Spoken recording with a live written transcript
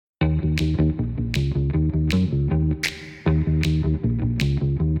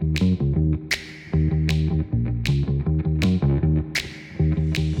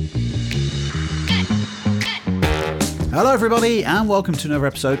Hello everybody and welcome to another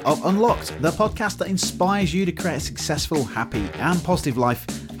episode of Unlocked, the podcast that inspires you to create a successful, happy and positive life,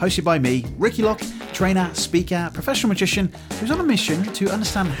 hosted by me, Ricky Locke, trainer, speaker, professional magician, who's on a mission to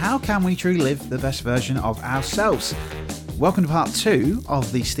understand how can we truly live the best version of ourselves. Welcome to part 2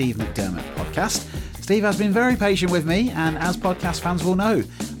 of the Steve McDermott podcast. Steve has been very patient with me, and as podcast fans will know,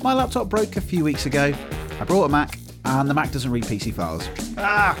 my laptop broke a few weeks ago. I brought a Mac and the Mac doesn't read PC files.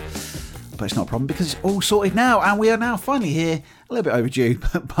 But it's not a problem because it's all sorted now, and we are now finally here, a little bit overdue,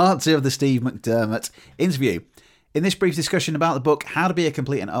 but part 2 of the Steve McDermott interview. In this brief discussion about the book, How to Be a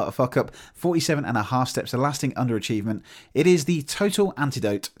Complete and Utter Fuck-Up, 47 and a half Steps to Lasting Underachievement, it is the total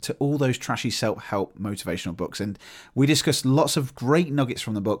antidote to all those trashy self-help motivational books. And we discussed lots of great nuggets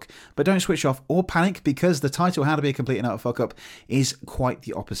from the book, but don't switch off or panic because the title, How to Be a Complete and Utter Fuck-Up, is quite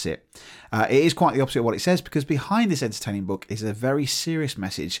the opposite. It is quite the opposite of what it says, because behind this entertaining book is a very serious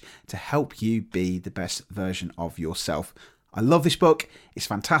message to help you be the best version of yourself. I love this book. It's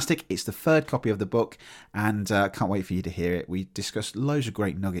fantastic. It's the third copy of the book, and can't wait for you to hear it. We discussed loads of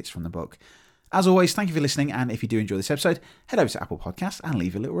great nuggets from the book. As always, thank you for listening, and if you do enjoy this episode, head over to Apple Podcasts and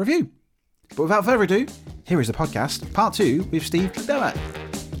leave a little review. But without further ado, here is the podcast, part 2 with Steve McDermott.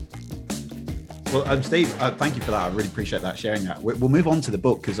 Well, Steve, thank you for that. I really appreciate that, sharing that. We'll move on to the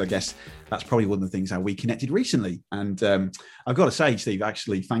book, because I guess that's probably one of the things how we connected recently. And I've got to say, Steve,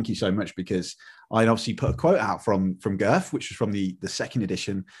 actually, thank you so much, because I'd obviously put a quote out from Girth, which was from the second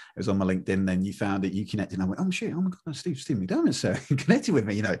edition. It was on my LinkedIn. Then you found it, you connected, and I went, oh shit, oh my God, Steve McDermott's connected with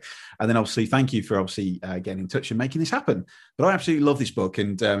me, you know. And then obviously, thank you for getting in touch and making this happen. But I absolutely love this book.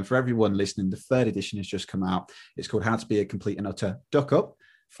 And for everyone listening, the third edition has just come out. It's called How to Be a Complete and Utter Duck Up,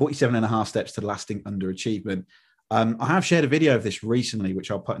 47 and a half Steps to Lasting Underachievement. I have shared a video of this recently, which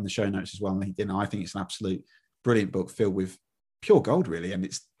I'll put in the show notes as well. And I think it's an absolute brilliant book filled with pure gold, really. And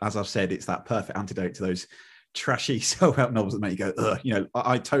it's, as I've said, it's that perfect antidote to those trashy self-help novels that make you go, ugh. You know,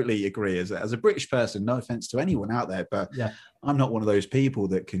 I totally agree. As a British person, no offense to anyone out there, but yeah, I'm not one of those people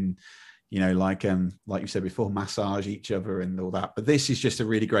that can, you know, like you said before, massage each other and all that. But this is just a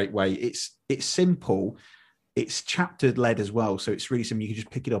really great way. It's simple. It's chapter led as well. So it's really something you can just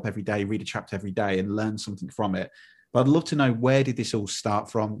pick it up every day, read a chapter every day and learn something from it. But I'd love to know, where did this all start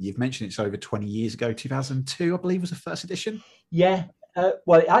from? You've mentioned it's over 20 years ago, 2002, I believe was the first edition. Yeah.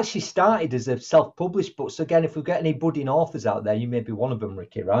 Well, it actually started as a self-published book. So again, if we've got any budding authors out there, you may be one of them,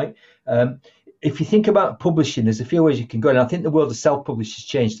 Ricky, right? If you think about publishing, there's a few ways you can go. And I think the world of self-publish has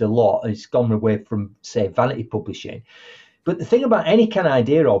changed a lot. It's gone away from, say, vanity publishing. But the thing about any kind of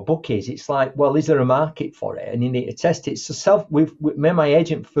idea or book is, it's like, well, is there a market for it? And you need to test it. So me and my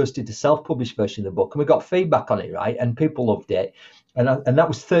agent first did the self-published version of the book, and we got feedback on it, right? And people loved it. And that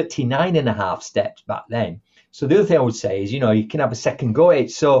was 39 and a half steps back then. So the other thing I would say is, you know, you can have a second go at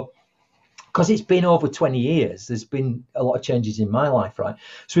it. So, because it's been over 20 years, there's been a lot of changes in my life, right?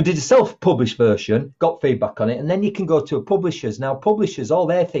 So we did a self-published version, got feedback on it, and then you can go to a publisher's. Now, publishers, all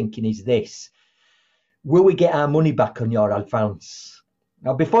they're thinking is this: will we get our money back on your advance?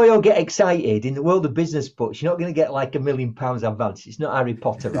 Now, before you all get excited, in the world of business books, you're not going to get like £1 million advance. It's not Harry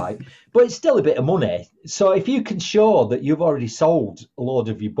Potter, right? But it's still a bit of money. So if you can show that you've already sold a load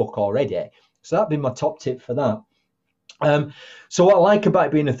of your book already, so that'd be my top tip for that. So what I like about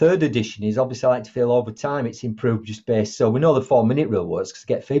it being a third edition is, obviously, I like to feel over time it's improved just based. So we know the 4-minute rule works because I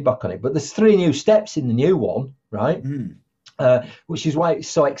get feedback on it. But there's 3 new steps in the new one, right? Which is why it's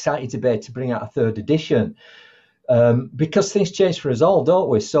so exciting to be able to bring out a third edition, because things change for us all, don't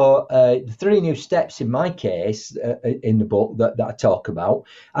we? So the 3 new steps in my case in the book that I talk about,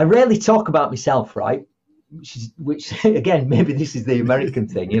 I rarely talk about myself, right? Which again, maybe this is the American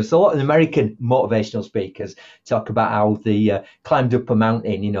thing. You know, so a lot of American motivational speakers talk about how they climbed up a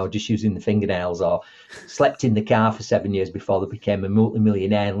mountain, you know, just using the fingernails, or slept in the car for 7 years before they became a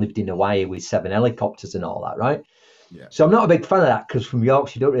multimillionaire and lived in Hawaii with 7 helicopters and all that, right? Yeah. So I'm not a big fan of that, because from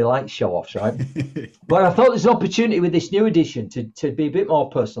Yorkshire, you don't really like show-offs, right? But I thought there's an opportunity with this new edition to be a bit more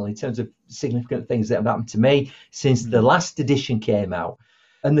personal in terms of significant things that have happened to me since the last edition came out.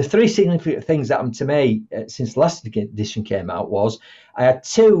 And the 3 significant things that happened to me since the last edition came out was, I had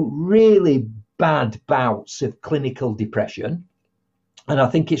 2 really bad bouts of clinical depression. And I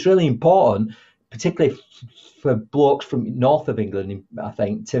think it's really important, particularly for blokes from north of England, I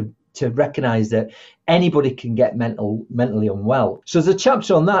think, to recognise that anybody can get mentally unwell. So there's a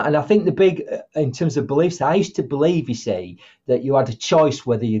chapter on that. And I think the big, in terms of beliefs, I used to believe, you see, that you had a choice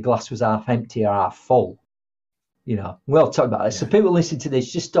whether your glass was half empty or half full. You know, we'll talk about this. Yeah. So people listen to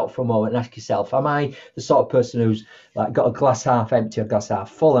this, just stop for a moment and ask yourself, am I the sort of person who's like got a glass half empty or glass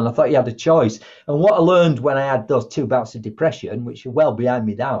half full? And I thought you had a choice. And what I learned when I had those 2 bouts of depression, which are well behind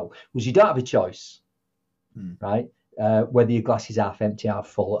me now, was you don't have a choice, right? whether your glass is half empty, half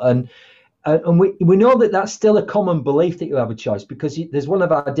full. And we know that that's still a common belief that you have a choice, because there's one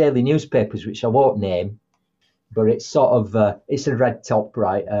of our daily newspapers, which I won't name, but it's sort of it's a red top,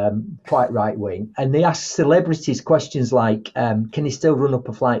 right, quite right wing, and they ask celebrities questions like, can you still run up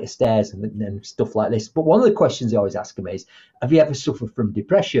a flight of stairs and stuff like this. But one of the questions they always ask them is, have you ever suffered from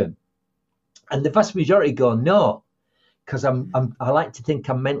depression? And the vast majority go no, because I like to think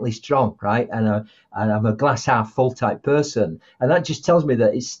I'm mentally strong, right, and I'm a glass half full type person, and that just tells me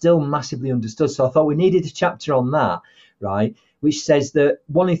that it's still massively understood. So I thought we needed a chapter on that, right, which says that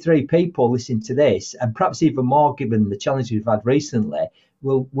 1 in 3 people listening to this, and perhaps even more given the challenges we've had recently,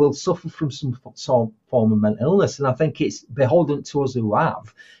 will suffer from some form of mental illness. And I think it's beholden to us who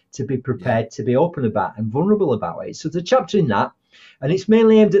have to be prepared to be open about and vulnerable about it. So there's a chapter in that, and it's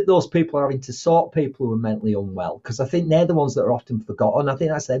mainly aimed at those people who are having to sort people who are mentally unwell, because I think they're the ones that are often forgotten. I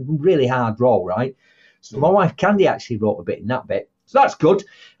think that's a really hard role, right? So my wife Candy actually wrote a bit in that bit. So that's good.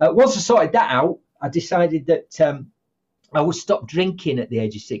 Once I sorted that out, I decided that I would stop drinking at the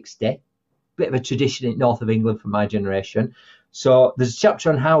age of 60. Bit of a tradition in north of England for my generation. So there's a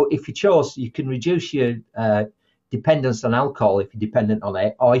chapter on how, if you chose, you can reduce your dependence on alcohol if you're dependent on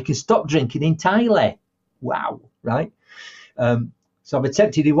it, or you can stop drinking entirely. Wow, right? So I've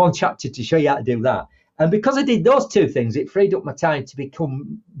attempted in one chapter to show you how to do that. And because I did those two things, it freed up my time to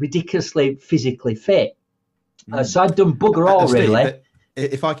become ridiculously physically fit. So I'd done bugger all, really.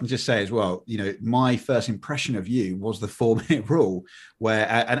 If I can just say as well, my first impression of you was the 4-minute rule, where,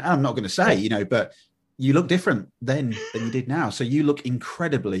 and I'm not going to say, but you look different then than you did now. So you look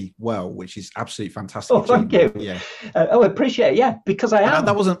incredibly well, which is absolutely fantastic. Oh, thank you. Yeah. I appreciate it. Yeah, because I am.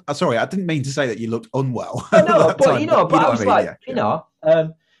 That wasn't, sorry, I didn't mean to say that you looked unwell. No, but I was like,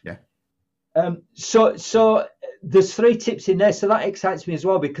 So there's 3 tips in there. So that excites me as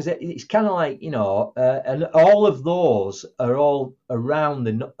well, because it's kind of like, and all of those are all around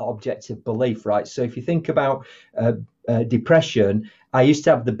the objective belief, right? So if you think about depression, I used to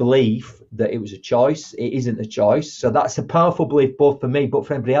have the belief that it was a choice. It isn't a choice. So that's a powerful belief, both for me, but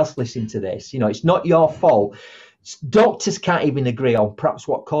for everybody else listening to this. It's not your fault. Doctors can't even agree on perhaps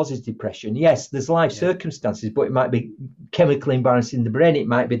what causes depression. Yes, there's life circumstances, but it might be chemical imbalance in the brain. It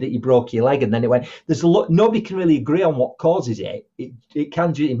might be that you broke your leg and then it went. There's a lot. Nobody can really agree on what causes it. It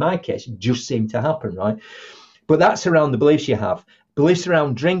can, in my case, just seem to happen, right? But that's around the beliefs you have. Beliefs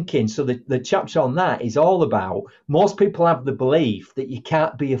around drinking. So the chapter on that is all about, most people have the belief that you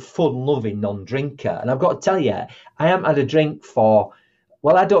can't be a fun-loving non-drinker. And I've got to tell you, I haven't had a drink for,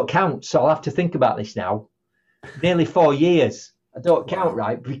 well, I don't count, so I'll have to think about this now. Nearly 4 years. I don't count,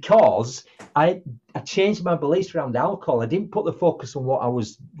 right? Because I changed my beliefs around alcohol. I didn't put the focus on what I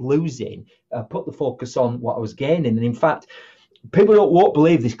was losing. I put the focus on what I was gaining. And in fact, people won't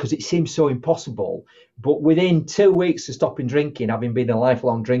believe this because it seems so impossible. But within 2 weeks of stopping drinking, having been a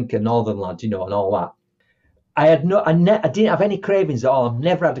lifelong drinker, northern lad, and all that, I didn't have any cravings at all. I've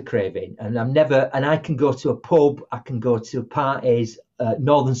never had a craving, and I can go to a pub, I can go to parties,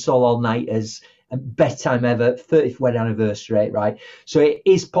 Northern Soul all-nighters, best time ever, 30th wedding anniversary, right? So it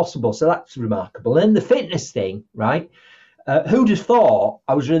is possible. So that's remarkable. And the fitness thing, right? Who'd have thought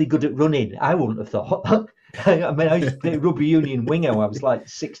I was really good at running? I wouldn't have thought. I mean, I used to play rugby union winger when I was like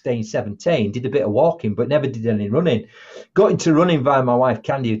 16, 17, did a bit of walking, but never did any running. Got into running via my wife,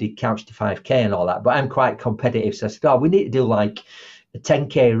 Candy, who did Couch to 5K and all that, but I'm quite competitive. So I said, we need to do like a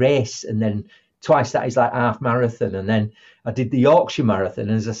 10K race, and then twice that is like half marathon. And then I did the Yorkshire Marathon.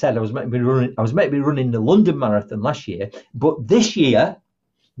 And as I said, I was meant to be running the London Marathon last year, but this year,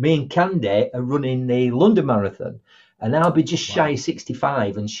 me and Candy are running the London Marathon. And I'll be just shy of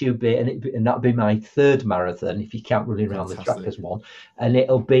 65, and she'll be, and that'll be my 3rd marathon if you count running around the track as one, and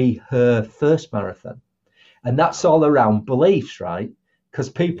it'll be her 1st marathon. And that's all around beliefs, right? Because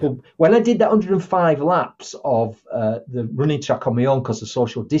people, when I did that 105 laps of the running track on my own because of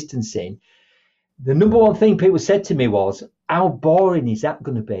social distancing, the number one thing people said to me was, "How boring is that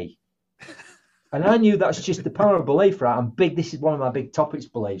going to be?" And I knew that's just the power of belief, right? This is one of my big topics,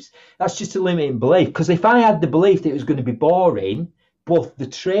 beliefs. That's just a limiting belief. Because if I had the belief that it was going to be boring, both the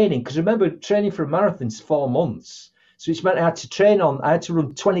training, because remember, training for a marathon's 4 months. So it's meant I had to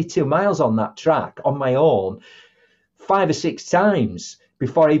run 22 miles on that track on my own 5 or 6 times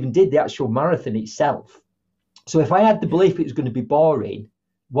before I even did the actual marathon itself. So if I had the belief it was going to be boring,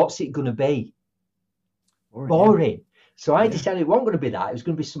 what's it going to be? Boring. Yeah. So I decided it wasn't going to be that. It was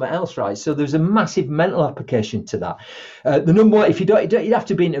going to be something else, right? So there's a massive mental application to that. The number one, if you don't have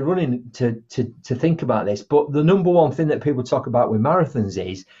to be into running to think about this, but the number one thing that people talk about with marathons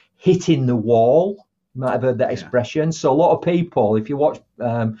is hitting the wall. You might have heard that expression. So a lot of people, if you watch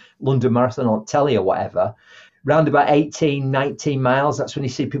London Marathon on telly or whatever, round about 18, 19 miles. That's when you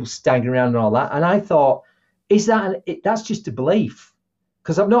see people staggering around and all that. And I thought, that's just a belief.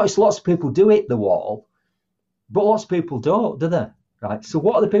 Because I've noticed lots of people do hit the wall, but lots of people don't, do they? Right. So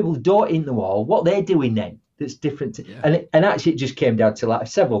what are the people who don't hit the wall? What they're doing then that's different? And actually, it just came down to like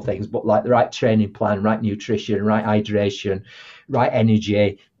several things, but like the right training plan, right nutrition, right hydration, right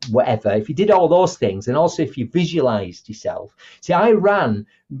energy, whatever. If you did all those things, and also if you visualized yourself. See, I ran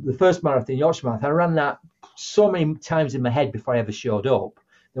the first marathon, Yorkshire Marathon. I ran that so many times in my head before I ever showed up.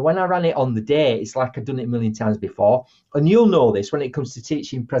 Now, when I ran it on the day, it's like I'd done it a million times before. And you'll know this when it comes to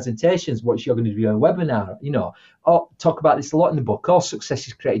teaching presentations, what you're going to do in a webinar, talk about this a lot in the book. All success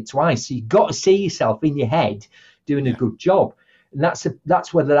is created twice. So you've got to see yourself in your head doing a good job. And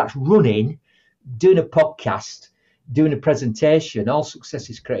that's whether that's running, doing a podcast, doing a presentation. All success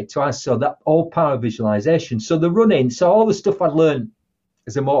is created twice. So that all power of visualization. So the running, so all the stuff I'd learned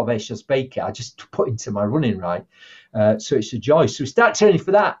as a motivational speaker, I just put into my running, right? So it's a joy. So we start training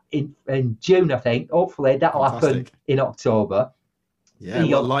for that in June, I think. Hopefully that'll happen in October. Yeah,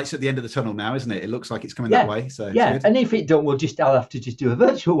 well, light's at the end of the tunnel now, isn't it? It looks like it's coming that way. So yeah, and if it don't, I'll have to just do a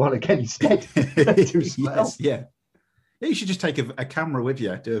virtual one again instead. Yes, yeah. Yeah, you should just take a camera with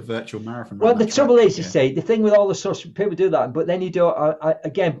you, do a virtual marathon. Well, the trouble is, you see, the thing with all the social people do that, but then you do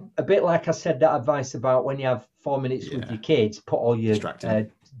again, a bit like I said, that advice about when you have 4 minutes with your kids, put all your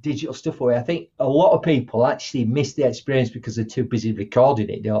digital stuff away. I think a lot of people actually miss the experience because they're too busy recording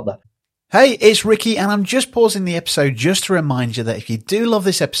it, don't they? Hey, it's Ricky, and I'm just pausing the episode just to remind you that if you do love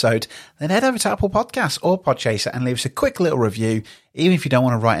this episode, then head over to Apple Podcasts or Podchaser and leave us a quick little review. Even if you don't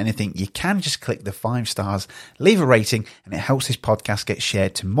want to write anything, you can just click the 5 stars, leave a rating, and it helps this podcast get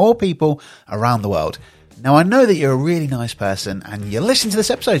shared to more people around the world. Now, I know that you're a really nice person and you're listening to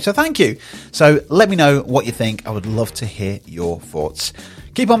this episode, so thank you. So let me know what you think. I would love to hear your thoughts.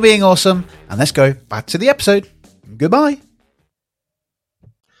 Keep on being awesome, and let's go back to the episode. Goodbye.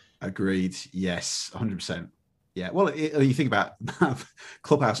 Agreed. Yes, 100%. Yeah. Well, you think about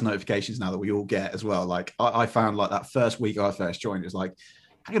Clubhouse notifications now that we all get as well. Like I found like that first week I first joined, it was like,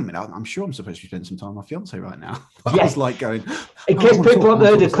 hang on a minute, I'm sure I'm supposed to be spending some time with my fiance right now. I was like going, in case people haven't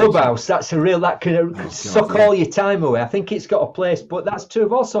heard of Clubhouse, that can suck all your time away. I think it's got a place, but that's true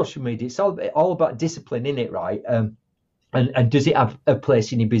of all social media. It's all about discipline, in it, right? And does it have a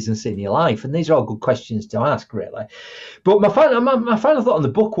place in your business, in your life? And these are all good questions to ask, really. But my final thought on the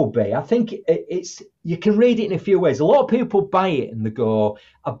book will be, I think it's you can read it in a few ways. A lot of people buy it and they go,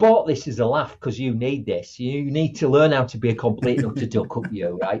 I bought this as a laugh because you need this. You need to learn how to be a complete and utter duck up,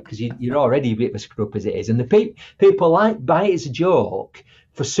 right? Because you're already a bit of a screw up as it is. And the people buy it as a joke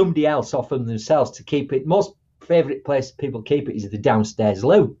for somebody else or for themselves to keep it. Most favorite place people keep it is the downstairs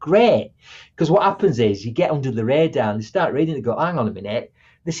loo. Great, because what happens is you get under the radar and they start reading and go, hang on a minute,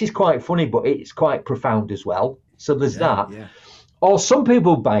 this is quite funny, but it's quite profound as well. So there's that. Yeah. Or some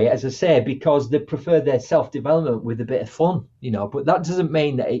people buy it, as I say, because they prefer their self-development with a bit of fun, but that doesn't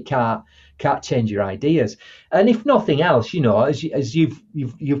mean that it can't change your ideas. And if nothing else, as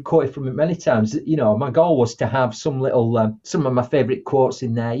you've quoted from it many times, my goal was to have some of my favorite quotes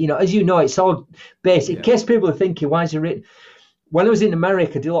in there. As you know, it's all basic. In case people are thinking, why is it written? When I was in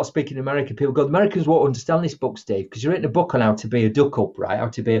America, I did a lot of speaking in America. People go, the Americans won't understand this book, Steve, because you're writing a book on how to be a duck up, right? How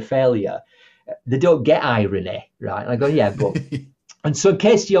to be a failure. They don't get irony, right? And I go, yeah, but... And so in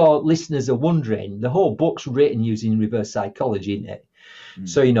case your listeners are wondering, the whole book's written using reverse psychology, isn't it?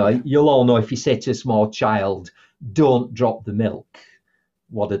 So, you'll all know if you say to a small child, don't drop the milk,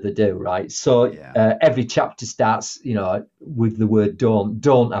 what do they do, right? So every chapter starts, with the word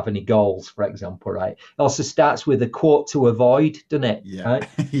don't have any goals, for example, right? It also starts with a quote to avoid, doesn't it? Yeah. Right?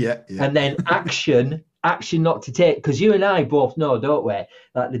 Yeah. And then action not to take, because you and I both know, don't we,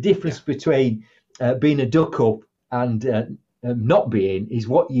 like the difference between being a duck up and not being is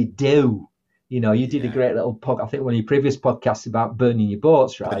what you do. You did a great little I think one of your previous podcasts about burning your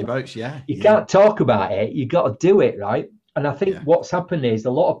boats, right? Burning boats, You can't talk about it, you got to do it, right? And I think what's happened is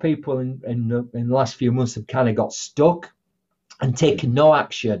a lot of people in the last few months have kind of got stuck and taken no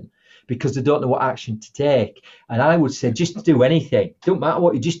action because they don't know what action to take. And I would say just do anything. Don't matter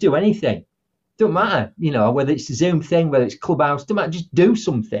what, you just do anything. Don't matter, whether it's the Zoom thing, whether it's Clubhouse, don't matter, just do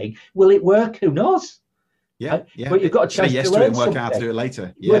something. Will it work? Who knows? Yeah. But you've got a chance to learn and work out how to do it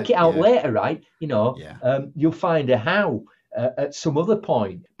later. Work it out later, right? You'll find a how at some other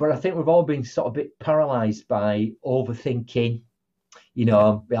point. But I think we've all been sort of a bit paralyzed by overthinking.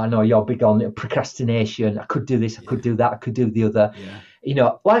 I know you're big on procrastination. I could do this, I could do that, I could do the other.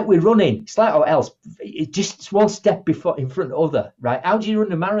 like we're running, it's like what else. It's just one step before in front of other, right? How do you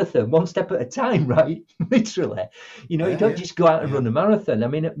run a marathon? One step at a time, right? Literally, you don't just go out and run a marathon. I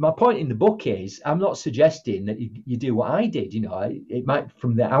mean, my point in the book is, I'm not suggesting that you do what I did. It might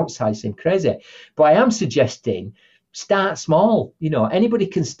from the outside seem crazy, but I am suggesting start small. Anybody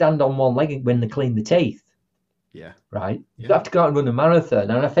can stand on one leg when they clean the teeth. Yeah. Right. You don't have to go out and run a marathon.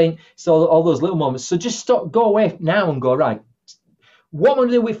 And I think so. All those little moments. So just go away now and go, right, what am I going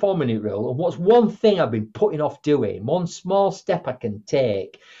to do with 4-minute rule? And what's one thing I've been putting off doing? One small step I can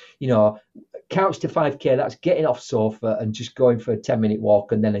take, couch to 5K, that's getting off sofa and just going for a 10-minute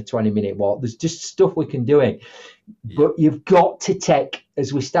walk and then a 20-minute walk. There's just stuff we can do it. But you've got to take,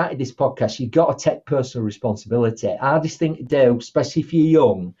 as we started this podcast, you've got to take personal responsibility. Hardest thing to do, especially if you're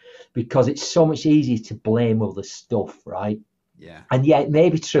young, because it's so much easier to blame other stuff, right? Yeah. And yet it may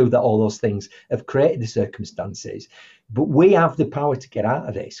be true that all those things have created the circumstances, but we have the power to get out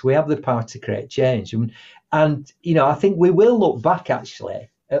of this. We have the power to create change. And I think we will look back actually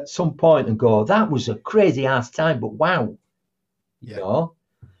at some point and go, that was a crazy ass time, but wow. Well,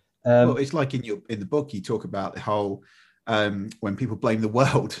 it's like in the book, you talk about the whole, when people blame the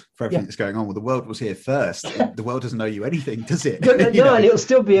world for everything that's going on. Well, the world was here first. The world doesn't owe you anything, does it? No, and it'll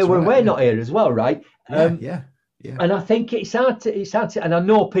still be here when we're not here as well, right? Yeah. And I think it's hard to, and I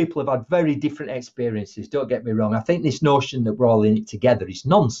know people have had very different experiences. Don't get me wrong. I think this notion that we're all in it together is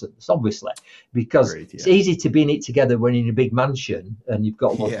nonsense, obviously, because it's easy to be in it together when you're in a big mansion and you've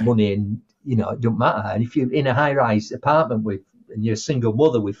got a lot of money and, it don't matter. And if you're in a high-rise apartment and you're a single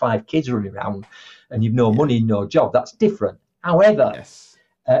mother with 5 kids running around and you've no money, no job, that's different. However,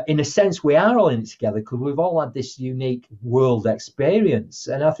 in a sense, we are all in it together because we've all had this unique world experience.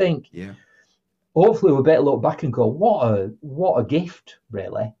 And I think... hopefully we'll better look back and go, what a gift,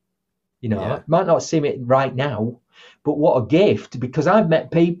 really. Might not seem it right now, but what a gift, because I've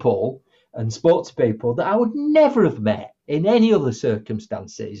met people and spoke to people that I would never have met in any other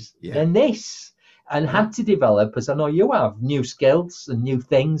circumstances than this, and had to develop, as I know you have, new skills and new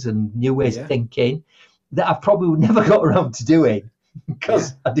things and new ways of thinking that I probably would never got around to doing.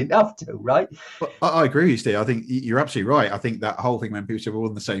 Because I didn't have to, right? Well, I agree with you, Steve. I think you're absolutely right. I think that whole thing when people say we're all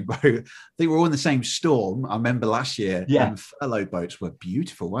in the same boat, I think we're all in the same storm. I remember last year, furlough boats were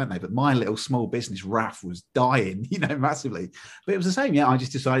beautiful, weren't they? But my little small business RAF was dying, massively. But it was the same. I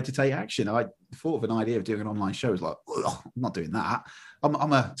just decided to take action. I thought of an idea of doing an online show. I was like, I'm not doing that.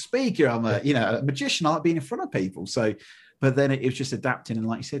 I'm a speaker. I'm a magician. I like being in front of people. So, but then it was just adapting and,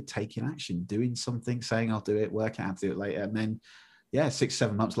 like you said, taking action, doing something, saying I'll do it, working out to do it later, and then.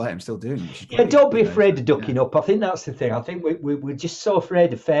 6-7 months later, I'm still doing it. Don't be afraid of ducking up. I think that's the thing. I think we're just so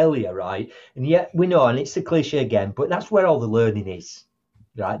afraid of failure, right? And yet we know, and it's a cliche again, but that's where all the learning is,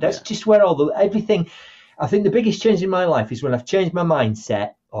 right? That's just where everything. I think the biggest change in my life is when I've changed my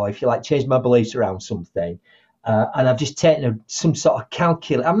mindset, or if you like, changed my beliefs around something, and I've just taken some sort of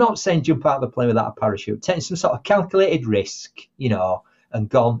calculate. I'm not saying jump out of the plane without a parachute. Taking some sort of calculated risk, and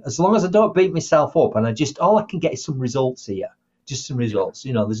gone. As long as I don't beat myself up, and all I can get is some results here. Just some results.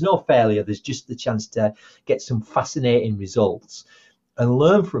 There's no failure. There's just the chance to get some fascinating results and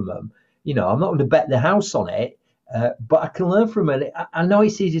learn from them. I'm not going to bet the house on it, but I can learn from it. I know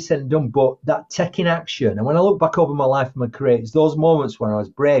it's easier said than done, but that taking action. And when I look back over my life and my career, it's those moments when I was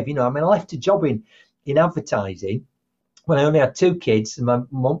brave. I left a job in advertising when I only had 2 kids, and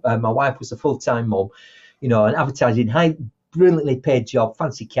my wife was a full-time mum, and advertising, high, brilliantly paid job,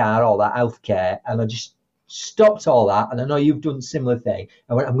 fancy car, all that, healthcare, and I just stopped all that, and I know you've done a similar thing.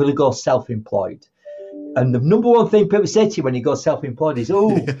 I went, I'm going to go self-employed. And the number one thing people say to you when you go self-employed is,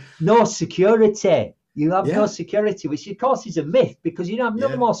 no security. You have no security, which of course is a myth, because you have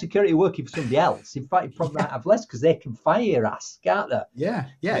no more security working for somebody else. In fact, you probably might have less because they can fire your ass, can't they? Yeah.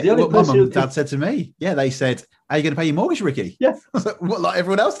 What my mum and dad said to me. Yeah, they said, are you going to pay your mortgage, Ricky? Yeah. I was like, what, like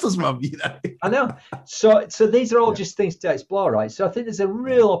everyone else does, Mum? I know. So these are all just things to explore, right? So I think there's a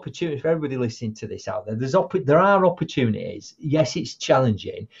real opportunity for everybody listening to this out there. There are opportunities. Yes, it's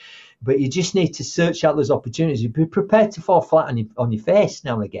challenging, but you just need to search out those opportunities. Be prepared to fall flat on your face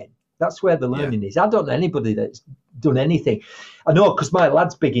now and again. That's where the learning is. I don't know anybody that's done anything. I know because my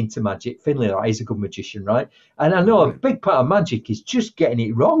lad's big into magic. Finley, right, he's a good magician, right? And I know a big part of magic is just getting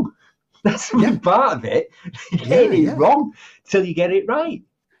it wrong. That's a big part of it. Getting it wrong till you get it right.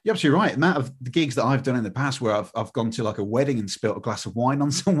 You're absolutely right. The amount of the gigs that I've done in the past where I've gone to like a wedding and spilt a glass of wine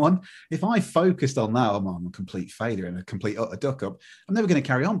on someone, if I focused on that, I'm a complete failure and a complete utter duck up. I'm never going to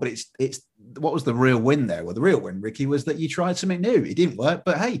carry on. But it's what was the real win there? Well, the real win, Ricky, was that you tried something new. It didn't work,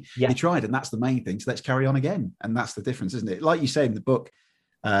 but hey, you tried, and that's the main thing. So let's carry on again. And that's the difference, isn't it? Like you say in the book,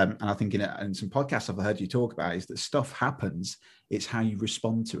 and I think in some podcasts I've heard you talk about, is that stuff happens It's how you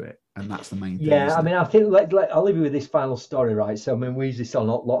respond to it. And that's the main thing. Yeah, I mean, I think I'll leave you with this final story, right? So, I mean, we use this on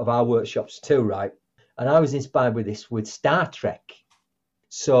a lot of our workshops too, right? And I was inspired with this with Star Trek.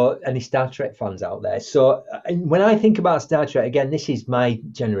 So, any Star Trek fans out there? So, when I think about Star Trek, again, this is my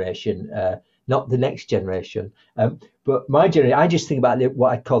generation, not the next generation, but my generation. I just think about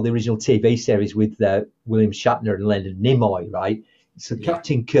what I call the original TV series with William Shatner and Leonard Nimoy, right? So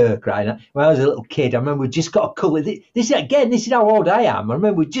Captain Kirk, right? And when I was a little kid, I remember we just got a colour. This is how old I am. I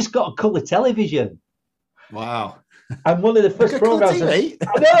remember we just got a colour television. Wow. And one of the first programs, I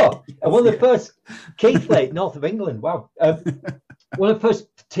know, and one of the first, Keighley, north of England. Wow. One of the first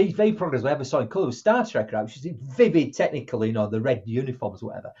TV programs I ever saw in colour was Star Trek, right? Which is vivid, technical, you know, the red uniforms,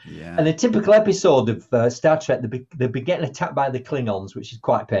 whatever. Yeah. And a typical episode of Star Trek, they'd be getting attacked by the Klingons, which is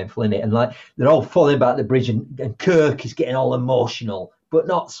quite painful, isn't it? And like they're all falling about the bridge, and Kirk is getting all emotional, but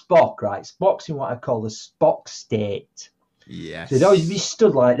not Spock, right? Spock's in what I call the Spock state. Yes. So he'd always be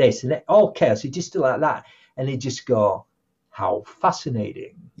stood like this, and all chaos. He'd just stood like that, and he'd just go, "How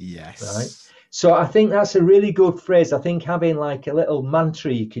fascinating!" Yes. Right. So I think that's a really good phrase. I think having like a little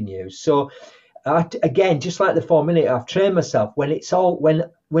mantra you can use. So again, just like the 4 minute, I've trained myself when it's all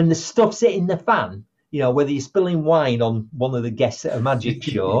when the stuff's hitting the fan, you know, whether you're spilling wine on one of the guests at a magic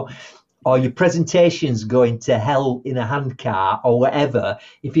show or your presentation's going to hell in a handcar or whatever,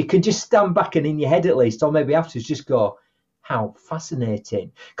 if you can just stand back and in your head at least, or maybe afterwards just go, how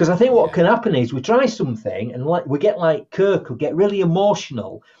fascinating. Because I think what can happen is we try something and like we get like Kirk, we get really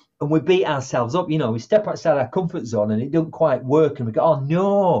emotional, and we beat ourselves up, you know, we step outside our comfort zone and it doesn't quite work. And we go, oh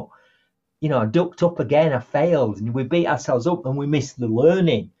no, you know, I ducked up again, I failed. And we beat ourselves up and we miss the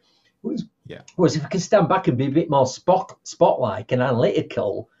learning. Whereas if we can stand back and be a bit more spot-like and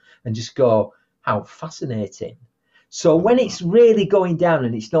analytical and just go, how fascinating. So when it's really going down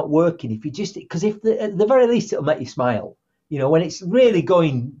and it's not working, if you just, because if at the very least it'll make you smile. You know, when it's really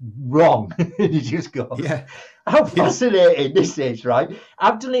going wrong, you just go, how fascinating this is, right?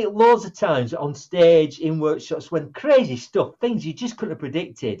 I've done it loads of times on stage, in workshops, when crazy stuff, things you just couldn't have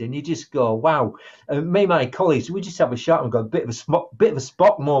predicted, and you just go, wow. And me and my colleagues, we just have a shot and go, bit of a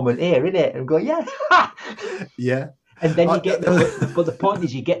Spock moment here, innit? And go, yeah. Yeah. And then you get, but the point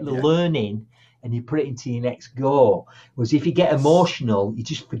is you get the learning and you put it into your next go. Whereas if you get emotional, you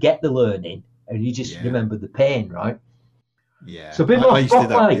just forget the learning and you just remember the pain, right? Yeah. So a bit more I used to do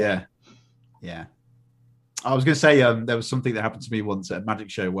that. like. Yeah. I was going to say there was something that happened to me once at a magic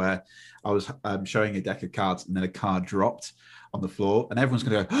show where I was showing a deck of cards and then a card dropped on the floor and everyone's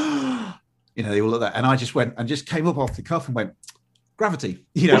going to go, you know, they all look at that. And I just went and just came up off the cuff and went, gravity,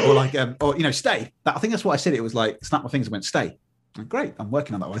 you know, or like, or, you know, stay. I think that's what I said. It was like, snap my fingers and went, stay. Great, I'm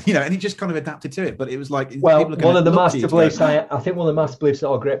working on that one, you know, and he just kind of adapted to it. But it was like, well, one of the master beliefs, I think one of the master beliefs that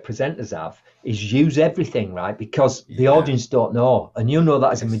all great presenters have is use everything, right? Because the audience don't know, and you know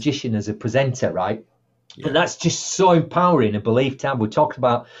that as a magician, as a presenter, right? And that's just so empowering, a belief to have. We talked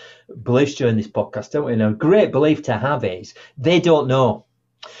about beliefs during this podcast, don't we? And a great belief to have is they don't know.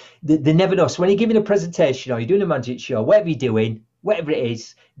 They never know. So when you're giving a presentation or you're doing a magic show, whatever you're doing, whatever it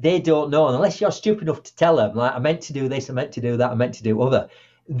is, they don't know. And unless you're stupid enough to tell them, like, I meant to do this, I meant to do that, I meant to do other,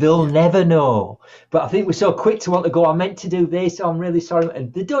 they'll never know. But I think we're so quick to want to go, I meant to do this, oh, I'm really sorry.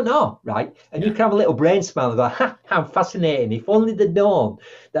 And they don't know, right? And you can have a little brain smile and go, ha, how fascinating. If only they'd known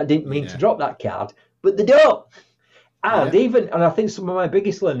that I didn't mean to drop that card. But they don't. And and I think some of my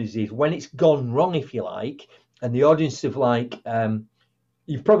biggest learnings is when it's gone wrong, if you like, and the audience have like,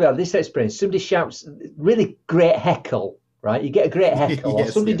 you've probably had this experience, somebody shouts really great heckle, right? You get a great heckle, or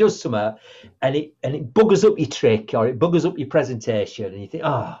somebody does something and it buggers up your trick or it buggers up your presentation, and you think,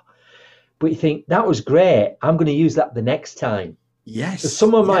 but you think, that was great, I'm going to use that the next time. Yes. So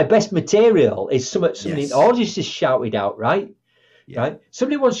some of my best material is something the audience just shouted out, right? Right.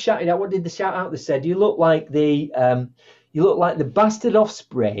 Somebody once shouted out, what did they shout out? They said, you look like the bastard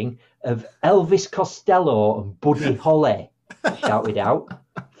offspring of Elvis Costello and Buddy Holly. Shouted out.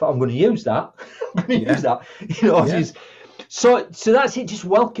 I thought, I'm going to use that. I'm going to use that. You know, so that's it. Just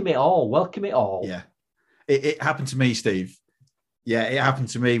welcome it all. Welcome it all. Yeah. It happened to me, Steve. Yeah, it happened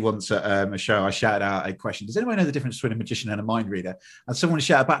to me once at a show. I shouted out a question. Does anyone know the difference between a magician and a mind reader? And someone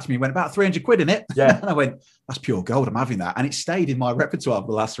shouted back to me, went, about 300 quid in it. Yeah. And I went, that's pure gold. I'm having that. And it stayed in my repertoire for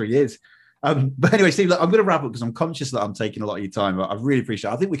the last 3 years. But anyway, Steve, look, I'm going to wrap up because I'm conscious that I'm taking a lot of your time. I really appreciate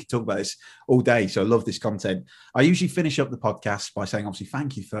it. I think we could talk about this all day. So I love this content. I usually finish up the podcast by saying, obviously,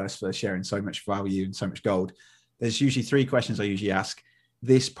 thank you first for sharing so much value and so much gold. There's usually 3 questions I usually ask.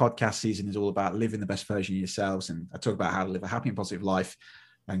 This podcast season is all about living the best version of yourselves. And I talk about how to live a happy and positive life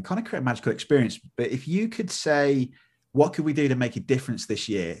and kind of create a magical experience. But if you could say, what could we do to make a difference this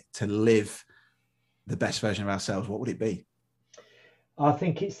year to live the best version of ourselves? What would it be? I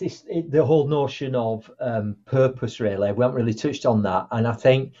think it's the whole notion of purpose, really. We haven't really touched on that. And I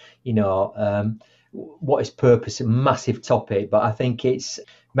think, what is purpose? A massive topic, but I think it's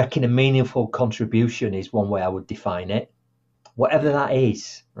making a meaningful contribution is one way I would define it, whatever that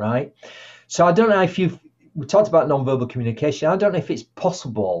is, right? So I don't know if we talked about nonverbal communication. I don't know if it's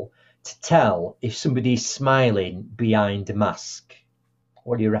possible to tell if somebody's smiling behind a mask.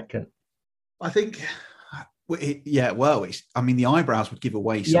 What do you reckon? I think, the eyebrows would give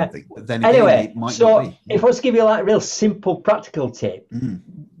away something. But then anyway, it might not be. If I was to give you like a real simple practical tip,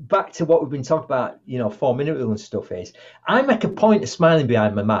 back to what we've been talking about, 4-minute rule and stuff is, I make a point of smiling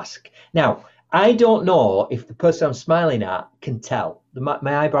behind my mask. Now, I don't know if the person I'm smiling at can tell.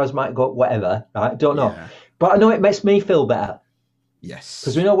 My eyebrows might go up, whatever, right? I don't know. Yeah. But I know it makes me feel better. Yes.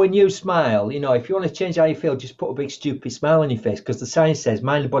 Because we know when you smile, if you want to change how you feel, just put a big stupid smile on your face. Because the science says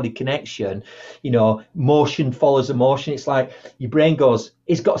mind-body connection, motion follows emotion. It's like your brain goes,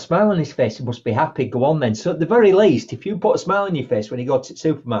 he's got a smile on his face, he must be happy, go on then. So at the very least, if you put a smile on your face when you go to the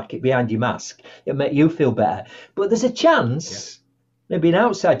supermarket behind your mask, it'll make you feel better. But there's a chance, maybe an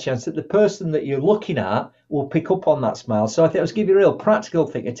outside chance, that the person that you're looking at will pick up on that smile. So I think I'll give you a real practical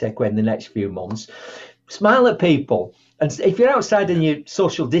thing to take away in the next few months. Smile at people. And if you're outside and you're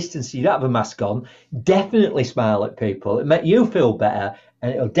social distance, you don't have a mask on, definitely smile at people. It'll make you feel better,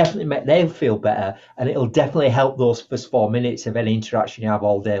 and it'll definitely make them feel better, and it'll definitely help those first 4 minutes of any interaction you have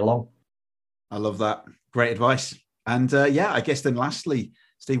all day long. I love that. Great advice. And I guess then lastly,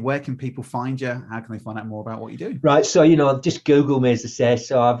 Steve, where can people find you? How can they find out more about what you do? Right, so, just Google me, as I say.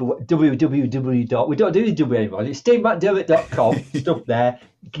 So I have www. We don't do W anymore. It's SteveMcDermott.com, stuff there.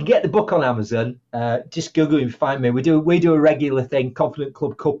 You can get the book on Amazon. Just Google and find me. We do a regular thing, Confident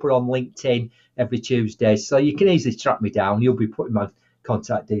Club Cuppa on LinkedIn every Tuesday. So you can easily track me down. You'll be putting my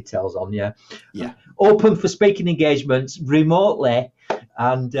contact details on, yeah. Open for speaking engagements remotely,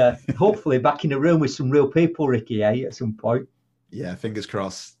 and hopefully back in a room with some real people, Ricky, at some point. Yeah, fingers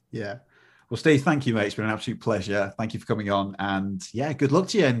crossed. Yeah. Well, Steve, thank you, mate. It's been an absolute pleasure. Thank you for coming on. And good luck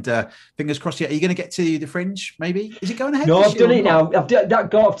to you. And fingers crossed. Are you going to get to the Fringe, maybe? Is it going ahead? No, I've done it now.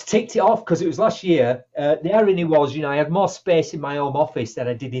 I've ticked it off because it was last year. The irony was, I had more space in my home office than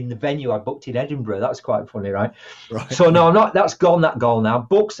I did in the venue I booked in Edinburgh. That's quite funny, right? So no, I'm not. That's gone, that goal now.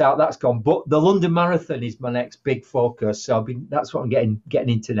 Book's out, that's gone. But the London Marathon is my next big focus. So that's what I'm getting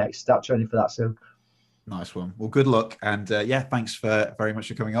into next. Start training for that soon. Nice one. Well, good luck. And thanks very much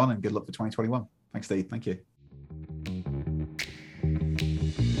for coming on, and good luck for 2021. Thanks, Steve. Thank you.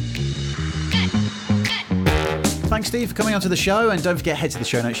 Thanks, Steve, for coming onto the show. And don't forget, head to the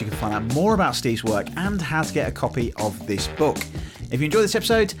show notes. You can find out more about Steve's work and how to get a copy of this book. If you enjoyed this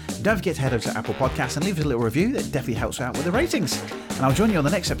episode, don't forget to head over to Apple Podcasts and leave us a little review. That definitely helps out with the ratings. And I'll join you on the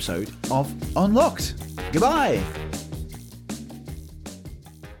next episode of Unlocked. Goodbye.